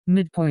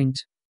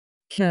midpoint,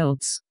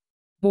 Celts,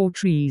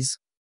 Bawtrees,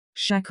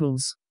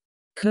 shackles,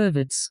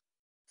 curvets,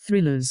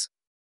 thrillers,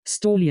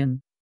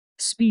 stallion,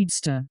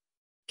 speedster,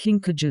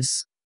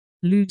 kinkages,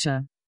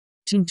 looter,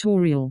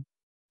 tintorial,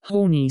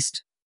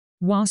 horneast,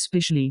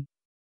 waspishly,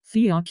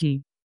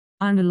 thearchy,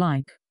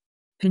 unalike,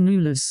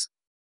 penulous,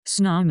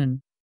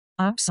 snarman,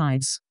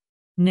 upsides,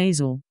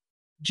 nasal,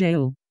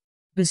 jail,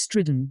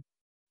 bestridden,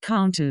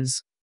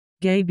 counters,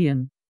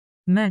 gabion,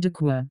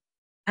 madaqua,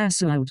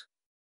 assault,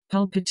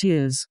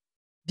 pulpiteers,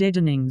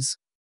 deadenings,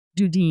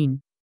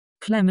 dudeen,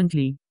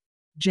 clemently,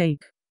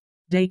 jake,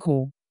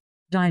 decor,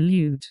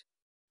 dilute,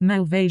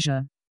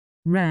 malvasia,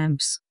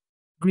 ramps,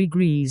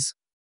 gregrees,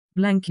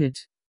 blanket,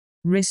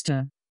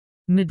 rester,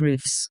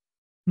 midriffs,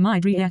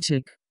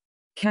 midriatic,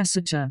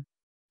 cassiter,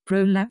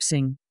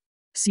 prolapsing,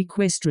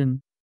 sequestrum,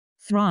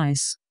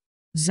 thrice,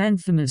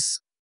 xanthomus,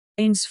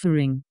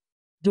 enspharing,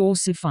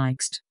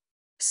 dorsifixed,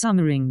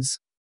 summerings,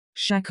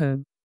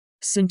 shako,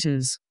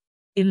 cinters,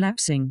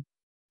 elapsing,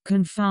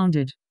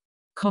 confounded,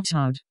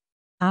 cotard,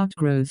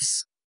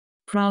 outgrowths,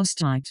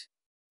 proustite,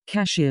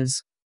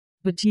 cashiers,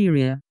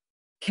 bateria,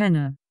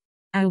 canna,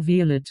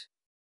 alveolate,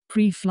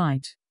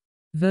 pre-flight,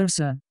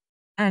 versa,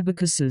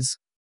 abacuses,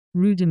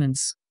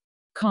 rudiments,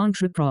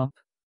 contraprop,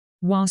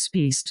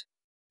 waspist,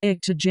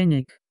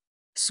 ectogenic,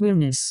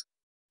 swillness,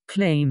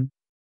 claim,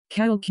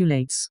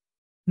 calculates,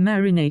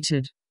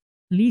 marinated,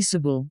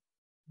 leasable,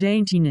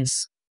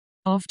 daintiness,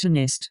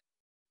 oftenest,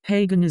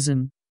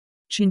 paganism,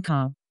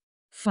 chinkau,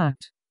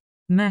 fucked,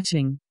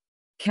 matting,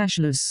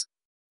 cashless,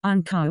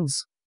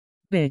 uncals,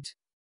 bet,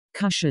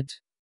 cushet,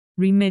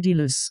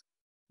 remedialous,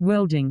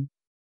 welding,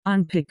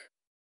 unpick,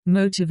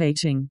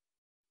 motivating,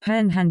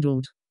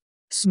 panhandled,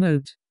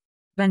 smoked,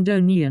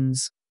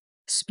 bandonians,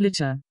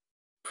 splitter,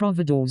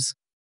 providors,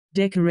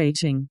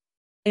 decorating,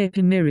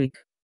 epimeric,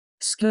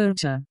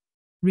 skirter,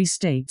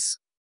 restates,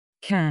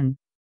 can,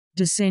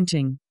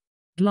 dissenting,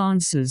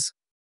 glances,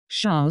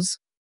 showers,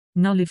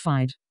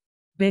 nullified,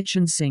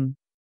 bechancing,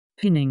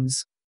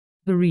 pinnings,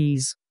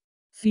 berees,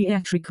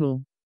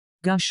 theatrical,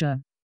 gusher,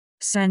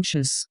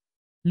 sancious,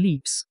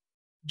 leaps,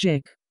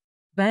 jack,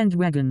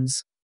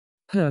 bandwagons,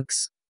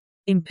 perks,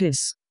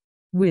 impis,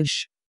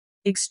 wish,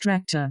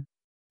 extractor,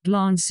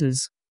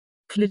 glances,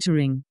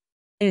 clittering,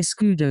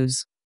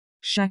 escudos,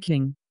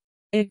 shacking,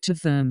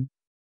 ectotherm,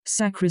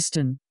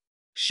 sacristan,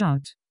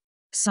 shout,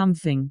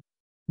 something,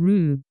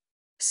 rue,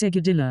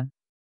 segadilla,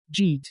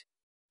 jeet,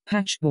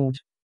 patchboard,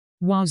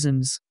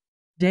 wasms,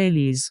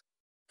 dailies,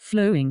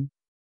 flowing,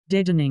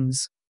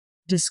 deadenings,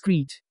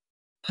 discreet,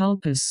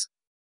 pulpus,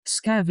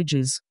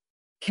 scavages,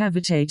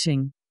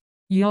 cavitating,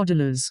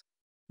 yodelers,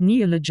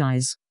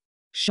 neologize,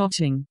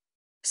 shotting,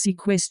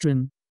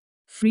 sequestrum,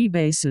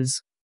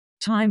 freebases,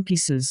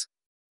 timepieces,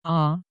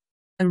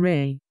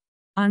 array,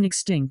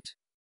 unextinct,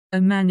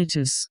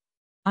 amanitus,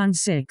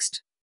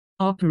 unsexed,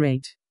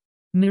 operate,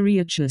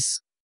 miriachus,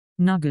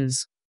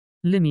 nuggers,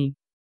 limmy,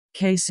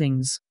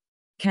 casings,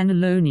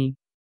 cannelloni,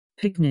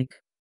 picnic,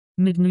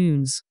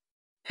 midnoons,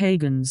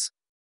 pagans,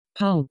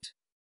 pulped,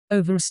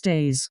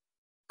 overstays,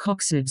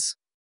 coccids,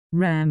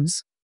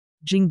 rams,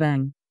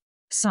 jingbang,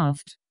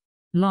 soft,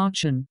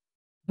 larchen,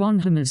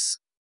 bonhomus,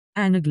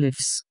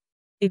 anaglyphs,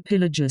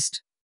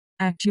 epilogist,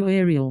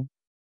 actuarial,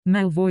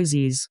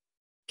 malvoises,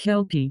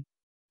 kelpie,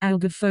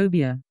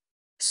 algophobia,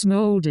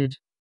 smolded,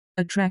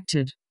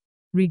 attracted,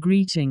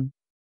 regreeting,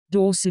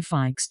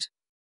 dorsifixed,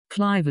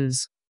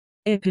 clivers,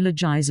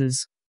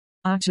 epilogizers,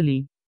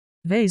 utterly,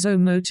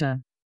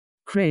 vasomotor,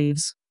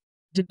 craves,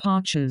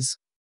 departures,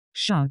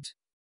 shout,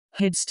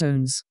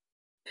 headstones,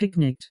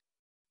 picnicked,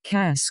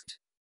 casked,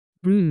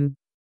 brew,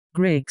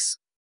 grex,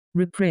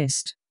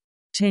 repressed,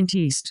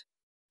 tenteast,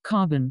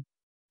 carbon,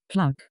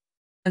 pluck,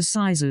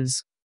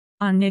 assizes,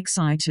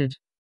 unexcited,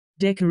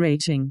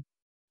 decorating,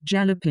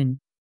 jalapin,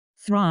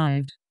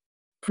 thrived,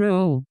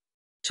 prool,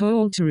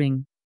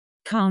 toaltering,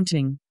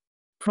 counting,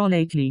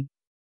 prolately,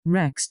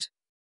 raxed,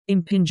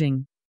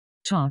 impinging,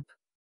 top,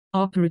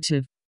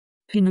 operative,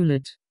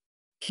 pinulet,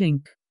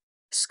 kink,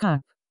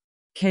 scup,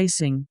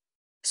 casing,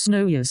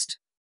 snowiest,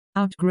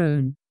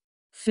 outgrown,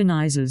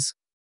 finizes,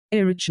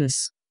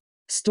 erichus,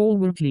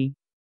 stalwartly,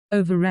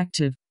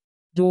 overactive,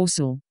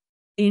 dorsal,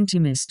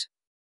 intimist,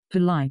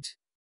 polite,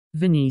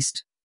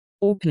 vineast,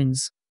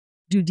 orpins,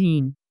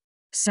 dudeen,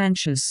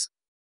 sancious,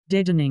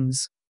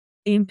 deadenings,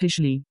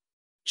 impishly,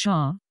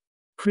 char,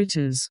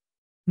 critters,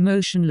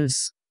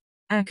 motionless,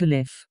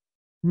 acaleph,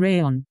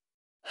 rayon,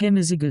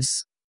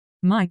 hemizygous,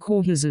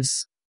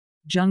 mycorrhizous,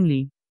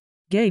 jungly,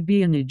 gay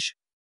beonage,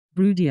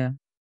 brudia,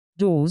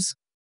 doors,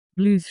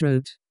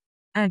 bluethroat,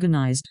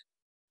 agonized,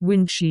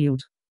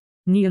 windshield,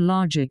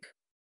 neologic,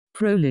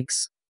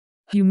 prolix,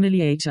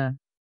 humiliator,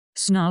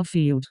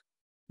 snowfield,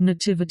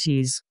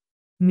 nativities,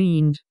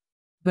 meaned,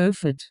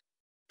 beaufort,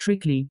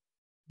 trickly,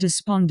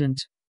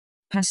 despondent,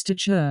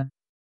 pastiture,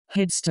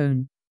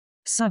 headstone,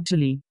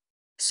 subtly,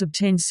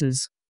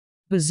 subtenses,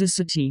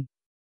 basicity,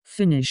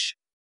 finish,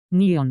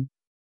 neon,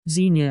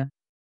 xenia,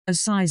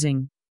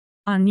 assizing,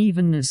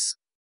 unevenness,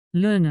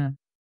 learner,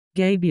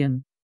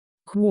 gabion,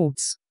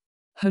 quartz,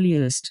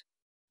 holiest,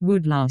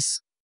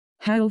 woodlouse,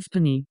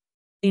 halfpenny,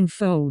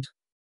 enfold,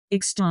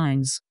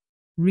 extines,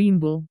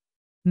 reamble,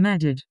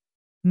 madded,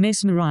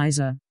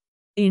 mesmerizer,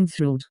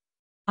 enthralled,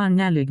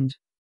 unaligned,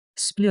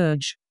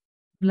 splurge,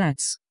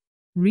 blats,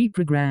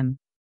 reprogram,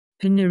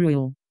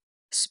 penurial,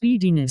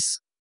 speediness,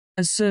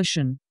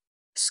 assertion,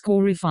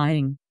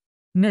 scorifying,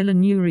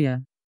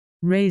 melanuria,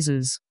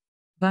 razors,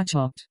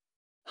 buttock,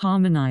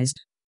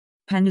 harmonized,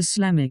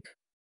 panislamic,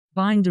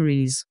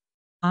 binderies,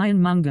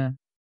 ironmonger,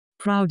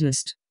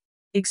 proudest,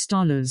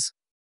 extollers,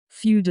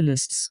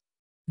 feudalists,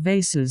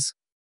 vases,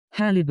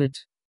 halibut,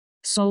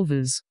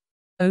 solvers,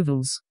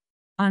 ovals,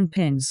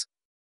 unpens,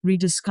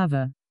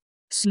 rediscover,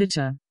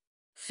 slitter,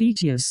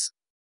 fetius,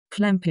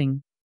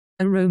 clamping,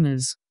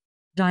 aromas,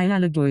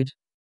 dialogoid,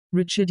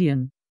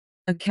 Richidian,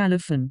 a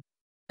caliphon,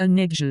 a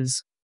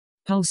nedges,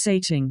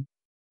 pulsating,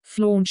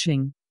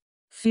 flaunching,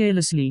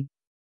 fearlessly,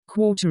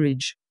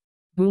 quarterage,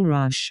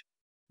 bulrush,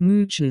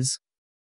 mooches,